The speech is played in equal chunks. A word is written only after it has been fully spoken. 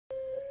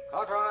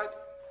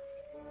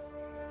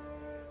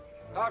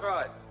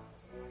Cartwright.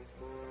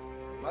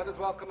 Might as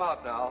well come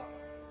out now.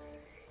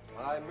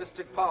 My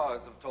mystic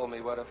powers have told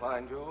me where to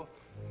find you,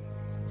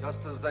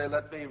 just as they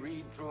let me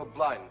read through a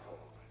blindfold.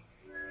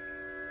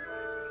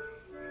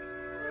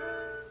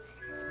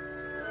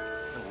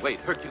 Oh, wait,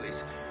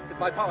 Hercules. If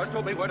my powers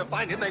told me where to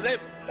find him, they live.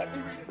 Let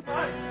me read his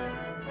mind.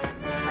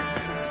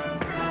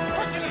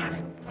 Hercules!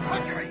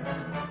 Hercules!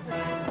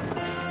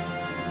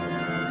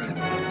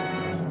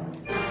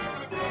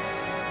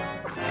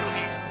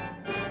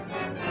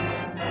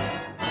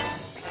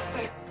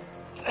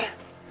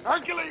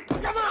 Hercules!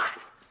 Come on!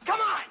 Come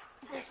on!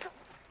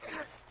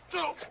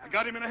 Joe, I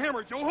got him in a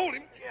hammer. Joe, hold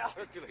him. Yeah.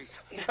 Hercules,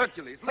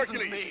 Hercules, listen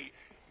to me.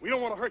 We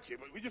don't want to hurt you,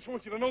 but we just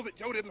want you to know that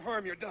Joe didn't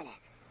harm your Della.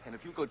 And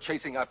if you go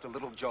chasing after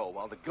little Joe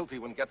while the guilty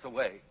one gets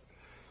away,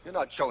 you're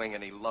not showing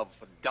any love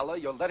for Della.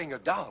 You're letting her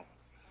down.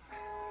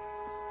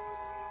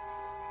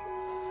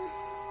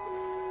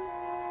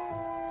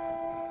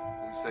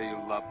 You say you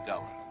love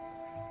Della.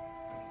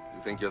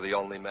 You think you're the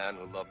only man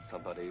who loved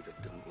somebody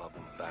that didn't love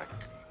him back.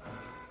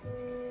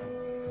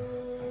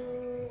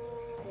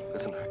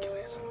 Listen,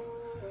 Hercules.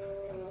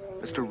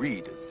 Mr.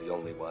 Reed is the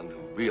only one who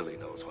really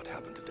knows what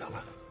happened to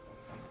Della.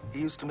 He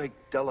used to make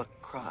Della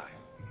cry.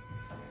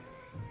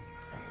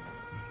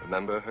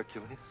 Remember,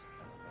 Hercules?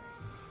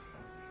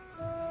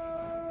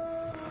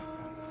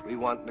 We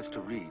want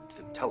Mr. Reed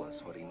to tell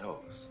us what he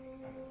knows.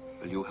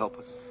 Will you help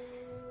us?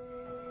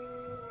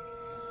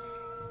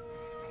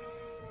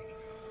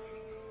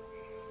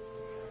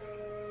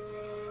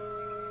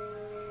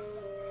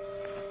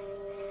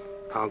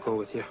 I'll go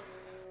with you.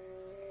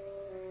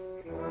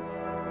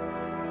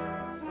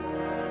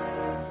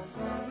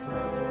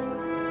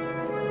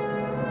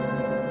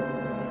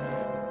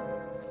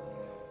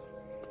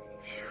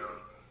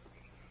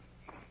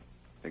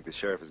 Think the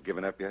sheriff has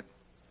given up yet?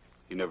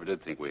 He never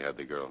did think we had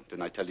the girl.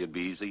 Didn't I tell you it'd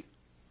be easy?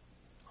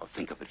 Oh,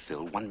 think of it,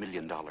 Phil. $1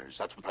 million.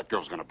 That's what that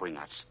girl's gonna bring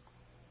us.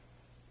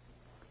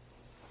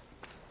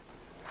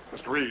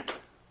 Mr. Reed,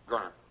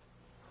 Garner,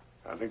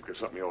 I think there's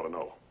something you ought to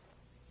know.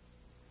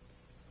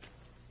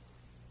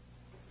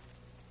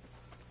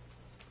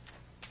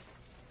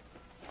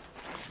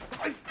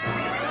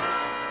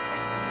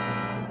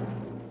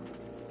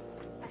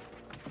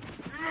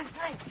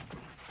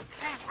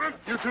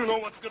 You two know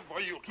what's good for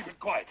you. Keep it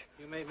quiet.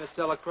 You made Miss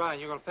Della cry, and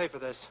you're going to pay for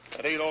this.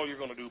 That ain't all you're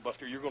going to do,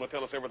 Buster. You're going to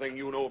tell us everything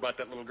you know about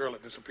that little girl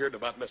that disappeared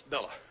and about Miss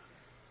Della.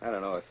 I don't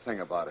know a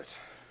thing about it.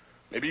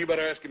 Maybe you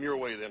better ask him your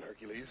way then,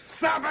 Hercules.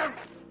 Stop him!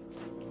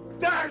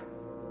 Dad!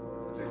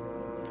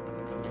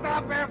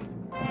 Stop him!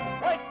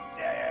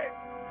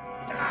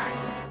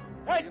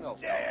 You know,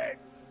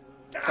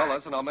 tell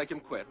us and I'll make him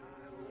quit.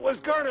 Was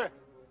Garner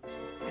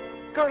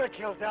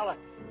killed Della.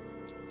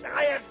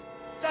 I had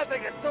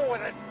nothing to do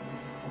with it.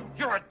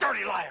 You're a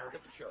dirty liar.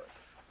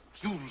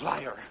 You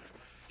liar.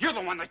 You're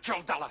the one that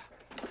killed Della.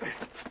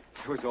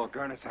 It was all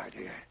Garnett's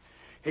idea.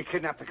 He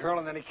kidnapped the girl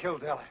and then he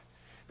killed Della.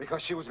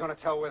 Because she was going to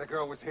tell where the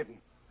girl was hidden.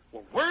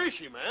 Well, where is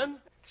she, man?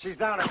 She's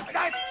down at...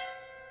 Get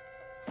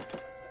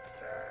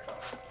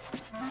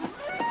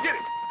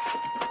it!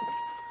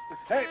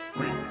 Hey,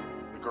 wait.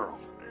 The girl.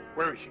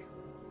 Where is she?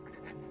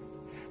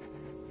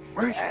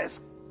 Where is she?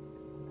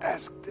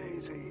 Ask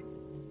Daisy.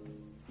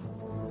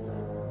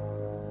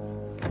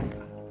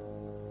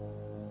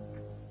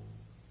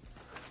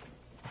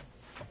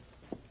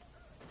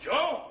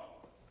 Joe!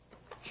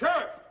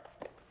 Sheriff!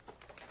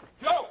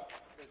 Joe!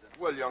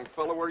 Well, young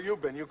fellow, where you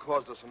been? You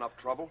caused us enough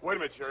trouble. Wait a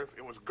minute, Sheriff.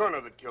 It was Garner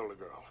that killed the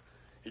girl.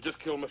 He just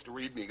killed Mr.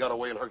 Reed, and he got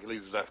away, and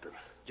Hercules is after him.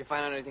 Did you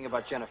find out anything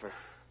about Jennifer?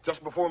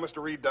 Just before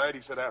Mr. Reed died,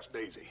 he said, ask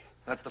Daisy.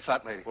 That's the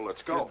fat lady. Well,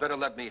 let's go. You'd better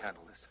let me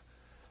handle this.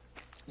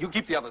 You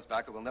keep the others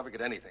back, or we'll never get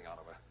anything out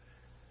of her.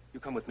 You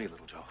come with me,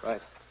 little Joe.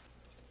 Right.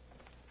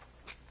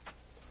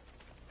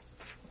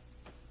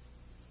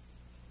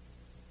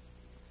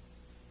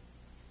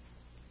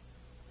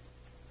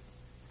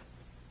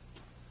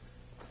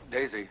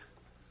 Daisy,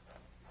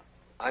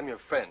 I'm your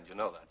friend. You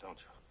know that, don't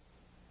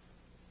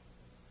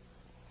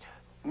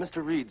you?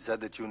 Mr. Reed said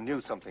that you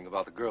knew something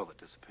about the girl that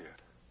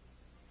disappeared.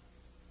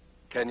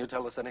 Can you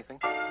tell us anything?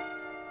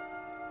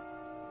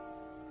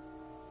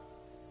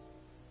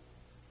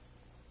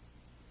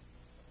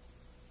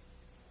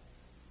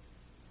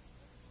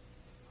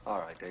 All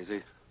right,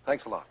 Daisy.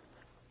 Thanks a lot.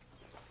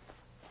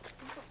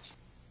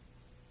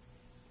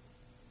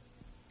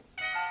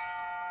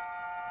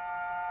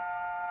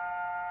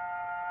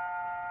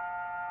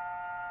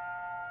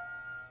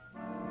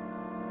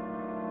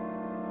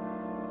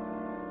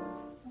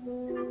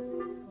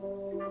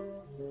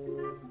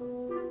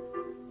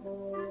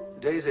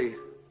 Daisy.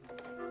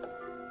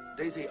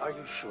 Daisy, are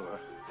you sure?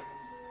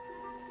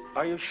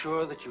 Are you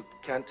sure that you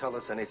can't tell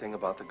us anything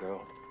about the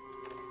girl?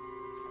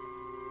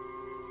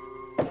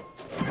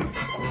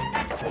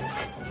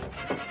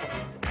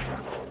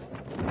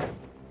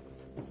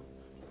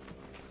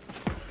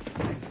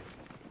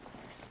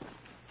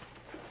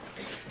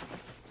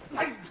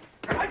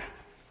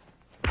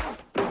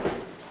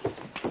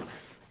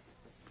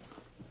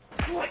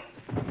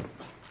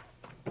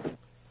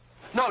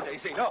 No,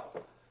 Daisy, no.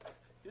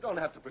 You don't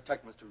have to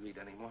protect Mr. Reed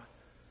anymore.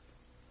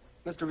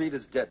 Mr. Reed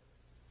is dead.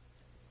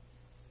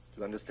 Do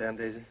you understand,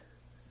 Daisy?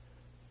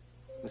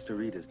 Mr.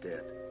 Reed is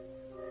dead.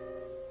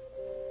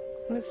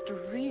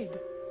 Mr. Reed?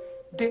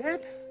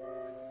 Dead?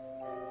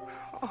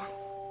 Oh.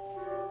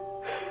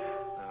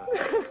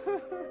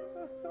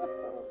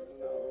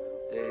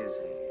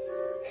 Daisy.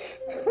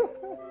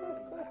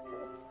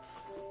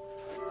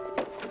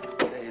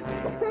 Daisy.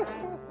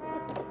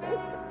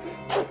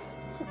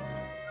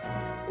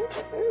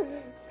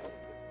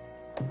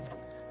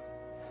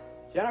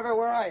 Jennifer,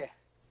 where are you?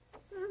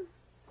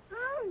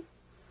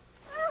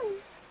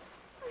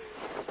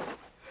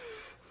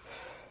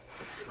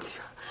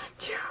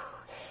 Joe.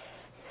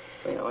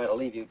 You know, I'll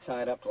leave you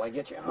tied up till I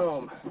get you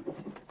home.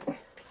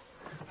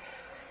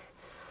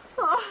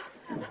 Oh,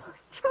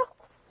 Joe.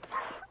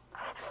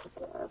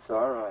 That's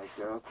all right.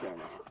 You're okay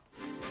now.